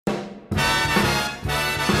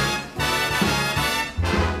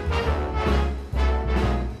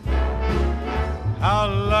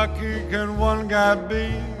can one guy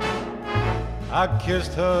be? I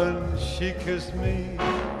kissed her and she kissed me,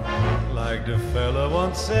 like the fella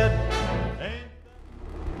once said.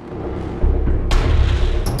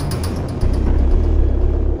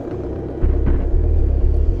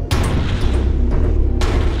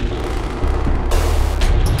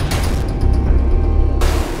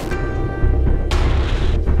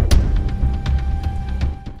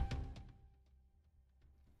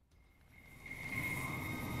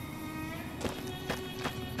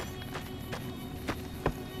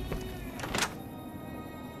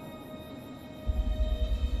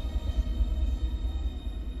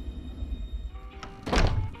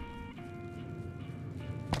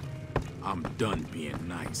 I'm done being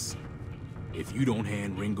nice. If you don't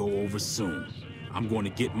hand Ringo over soon, I'm going to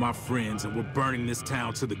get my friends and we're burning this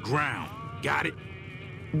town to the ground. Got it?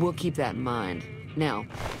 We'll keep that in mind. Now,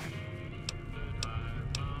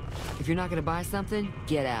 if you're not gonna buy something,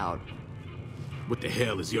 get out. What the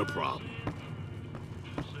hell is your problem?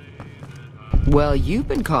 Well, you've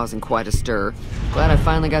been causing quite a stir. Glad I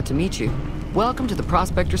finally got to meet you. Welcome to the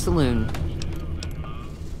Prospector Saloon.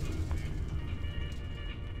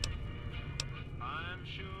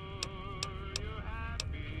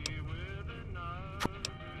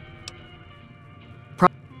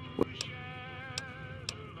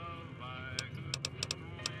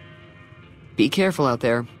 Be careful out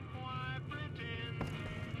there.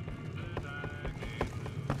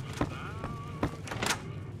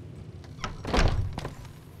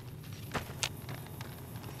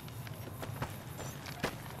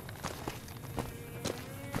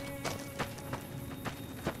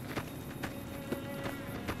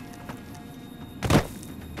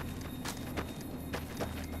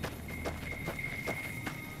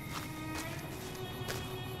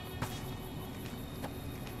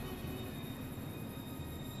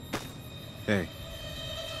 Hey.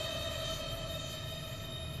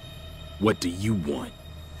 What do you want?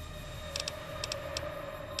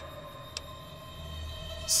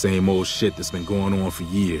 Same old shit that's been going on for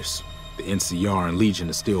years. The NCR and Legion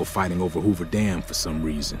are still fighting over Hoover Dam for some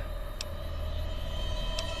reason.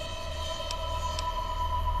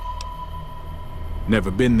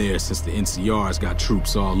 Never been there since the NCR's got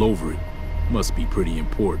troops all over it. Must be pretty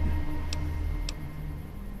important.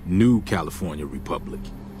 New California Republic.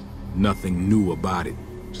 Nothing new about it.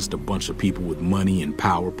 Just a bunch of people with money and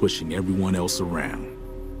power pushing everyone else around.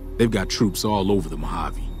 They've got troops all over the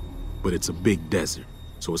Mojave, but it's a big desert,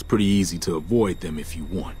 so it's pretty easy to avoid them if you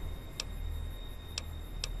want.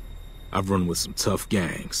 I've run with some tough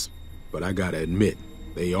gangs, but I gotta admit,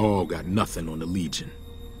 they all got nothing on the Legion.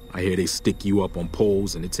 I hear they stick you up on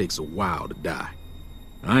poles and it takes a while to die.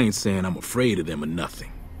 I ain't saying I'm afraid of them or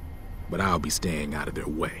nothing, but I'll be staying out of their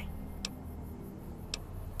way.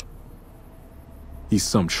 He's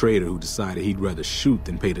some traitor who decided he'd rather shoot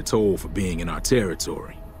than pay the toll for being in our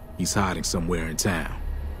territory. He's hiding somewhere in town.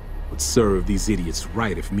 Would serve these idiots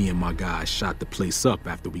right if me and my guys shot the place up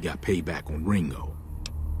after we got payback on Ringo.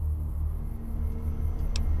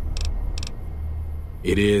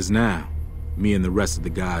 It is now. Me and the rest of the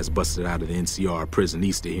guys busted out of the NCR prison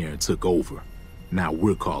east of here and took over. Now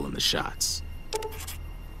we're calling the shots.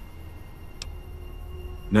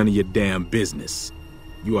 None of your damn business.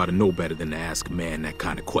 You ought to know better than to ask a man that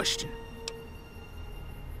kind of question.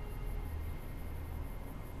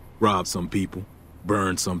 Robbed some people,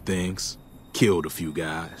 burned some things, killed a few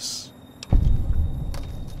guys.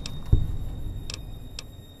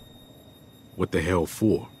 What the hell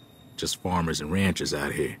for? Just farmers and ranchers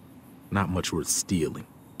out here. Not much worth stealing.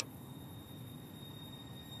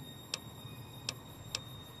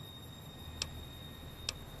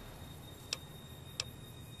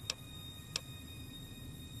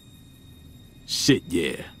 Shit,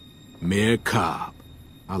 yeah. Mayor Cobb.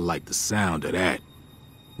 I like the sound of that.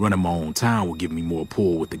 Running my own town will give me more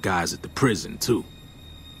pull with the guys at the prison, too.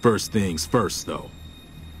 First things first, though.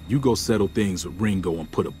 You go settle things with Ringo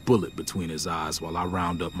and put a bullet between his eyes while I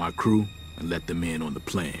round up my crew and let them in on the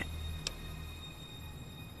plan.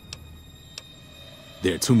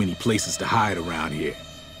 There are too many places to hide around here.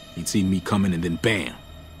 He'd see me coming and then bam,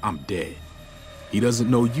 I'm dead. He doesn't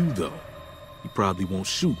know you, though. He probably won't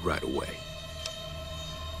shoot right away.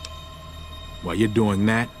 While you're doing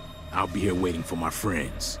that, I'll be here waiting for my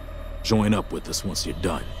friends. Join up with us once you're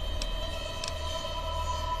done.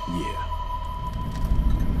 Yeah.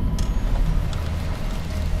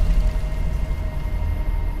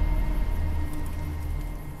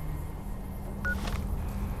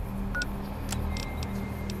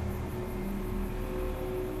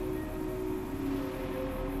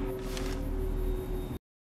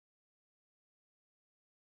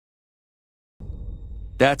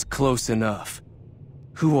 That's close enough.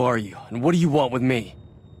 Who are you, and what do you want with me?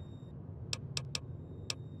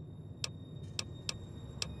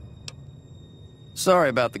 Sorry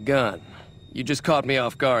about the gun. You just caught me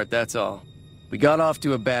off guard, that's all. We got off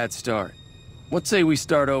to a bad start. What say we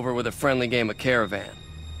start over with a friendly game of Caravan?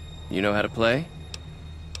 You know how to play?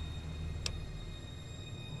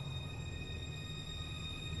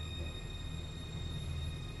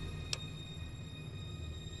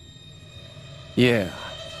 Yeah,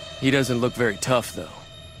 he doesn't look very tough, though.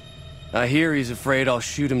 I hear he's afraid I'll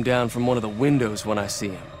shoot him down from one of the windows when I see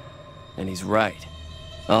him. And he's right.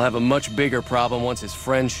 I'll have a much bigger problem once his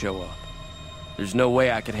friends show up. There's no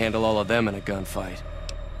way I could handle all of them in a gunfight.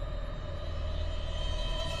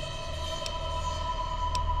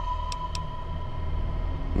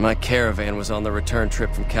 My Caravan was on the return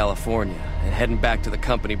trip from California and heading back to the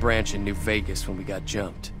company branch in New Vegas when we got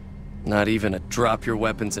jumped. Not even a drop your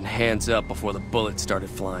weapons and hands up before the bullets started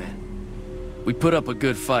flying. We put up a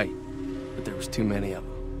good fight, but there was too many of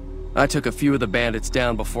them. I took a few of the bandits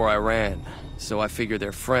down before I ran, so I figure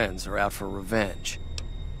their friends are out for revenge.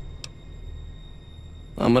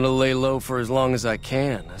 I'm gonna lay low for as long as I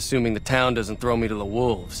can, assuming the town doesn't throw me to the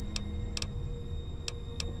wolves.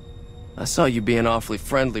 I saw you being awfully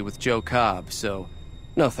friendly with Joe Cobb, so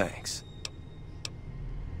no thanks.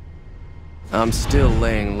 I'm still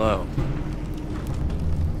laying low.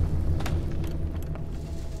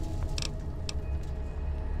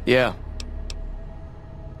 Yeah.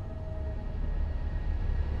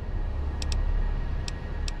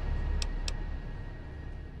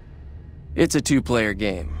 It's a two-player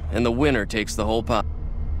game, and the winner takes the whole pot.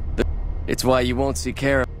 It's why you won't see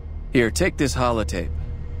Kara. Here, take this holotape.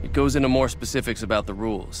 It goes into more specifics about the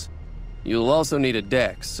rules. You'll also need a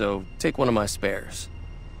deck, so take one of my spares.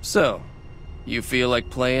 So, you feel like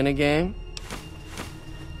playing a game?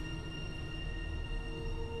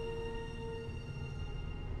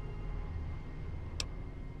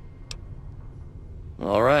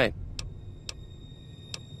 All right.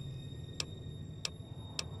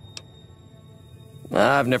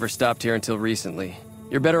 I've never stopped here until recently.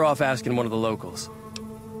 You're better off asking one of the locals.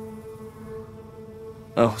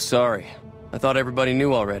 Oh, sorry. I thought everybody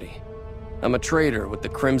knew already. I'm a trader with the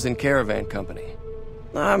Crimson Caravan Company.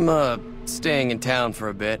 I'm, staying in town for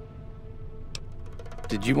a bit.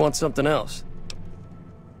 Did you want something else?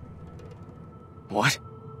 What?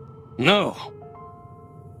 No!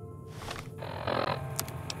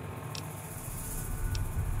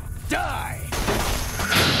 Die!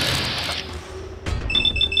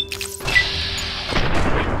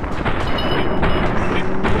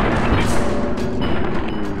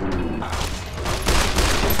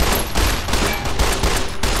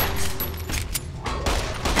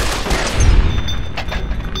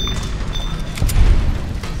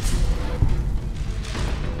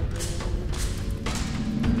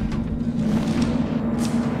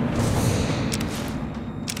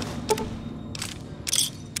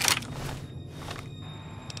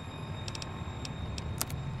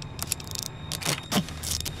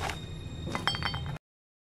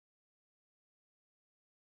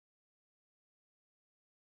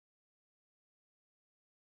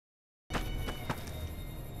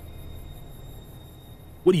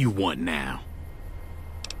 What do you want now?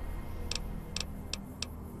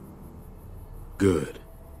 Good.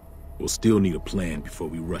 We'll still need a plan before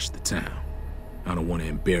we rush the town. I don't want to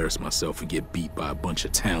embarrass myself and get beat by a bunch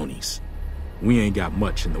of townies. We ain't got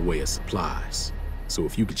much in the way of supplies, so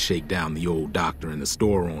if you could shake down the old doctor and the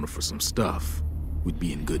store owner for some stuff, we'd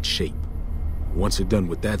be in good shape. Once you're done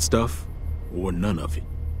with that stuff, or none of it,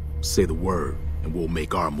 say the word and we'll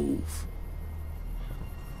make our move.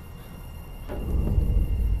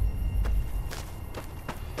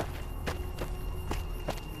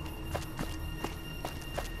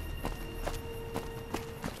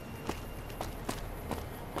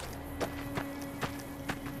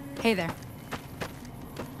 Hey there.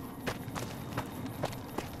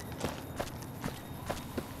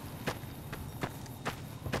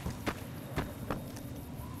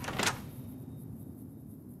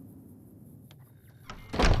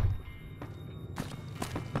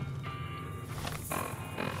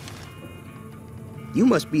 You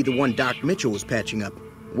must be the one Doc Mitchell was patching up.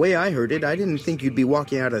 The way I heard it, I didn't think you'd be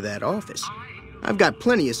walking out of that office. I've got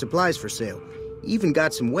plenty of supplies for sale. Even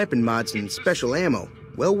got some weapon mods and special ammo.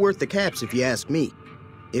 Well worth the caps if you ask me.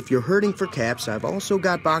 If you're hurting for caps, I've also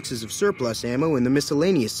got boxes of surplus ammo in the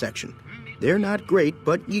miscellaneous section. They're not great,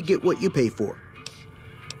 but you get what you pay for.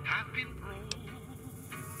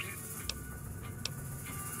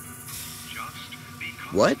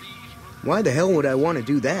 What? Why the hell would I want to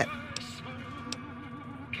do that?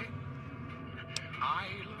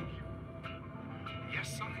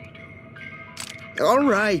 All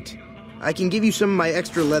right. I can give you some of my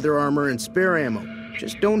extra leather armor and spare ammo.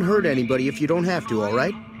 Just don't hurt anybody if you don't have to, all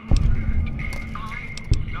right?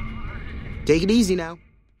 Take it easy now.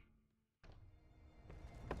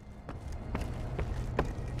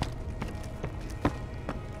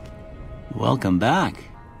 Welcome back.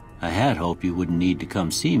 I had hoped you wouldn't need to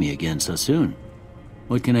come see me again so soon.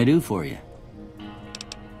 What can I do for you?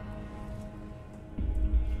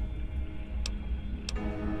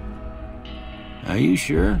 Are you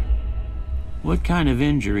sure? What kind of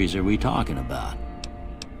injuries are we talking about?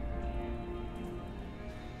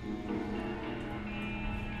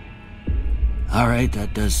 All right,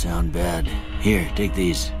 that does sound bad. Here, take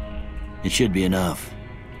these. It should be enough.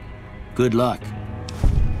 Good luck.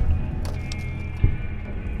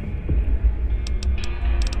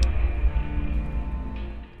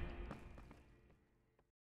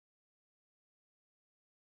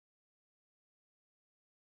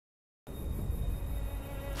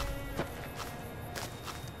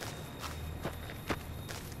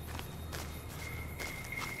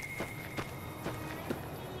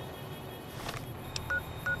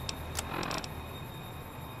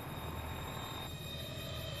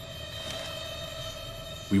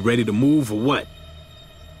 We ready to move or what?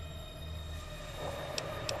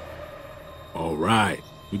 All right.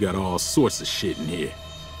 We got all sorts of shit in here.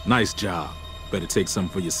 Nice job. Better take some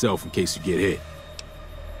for yourself in case you get hit.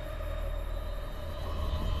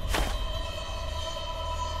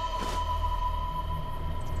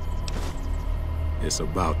 It's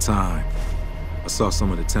about time. I saw some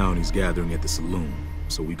of the townies gathering at the saloon,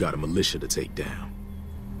 so we got a militia to take down.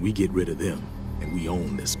 We get rid of them, and we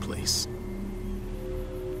own this place.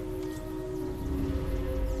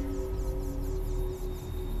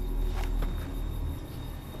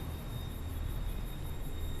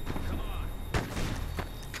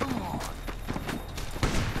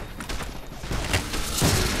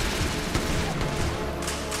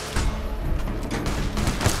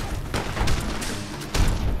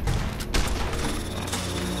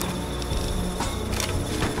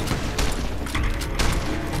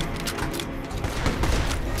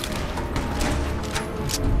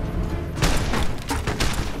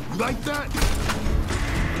 Like that?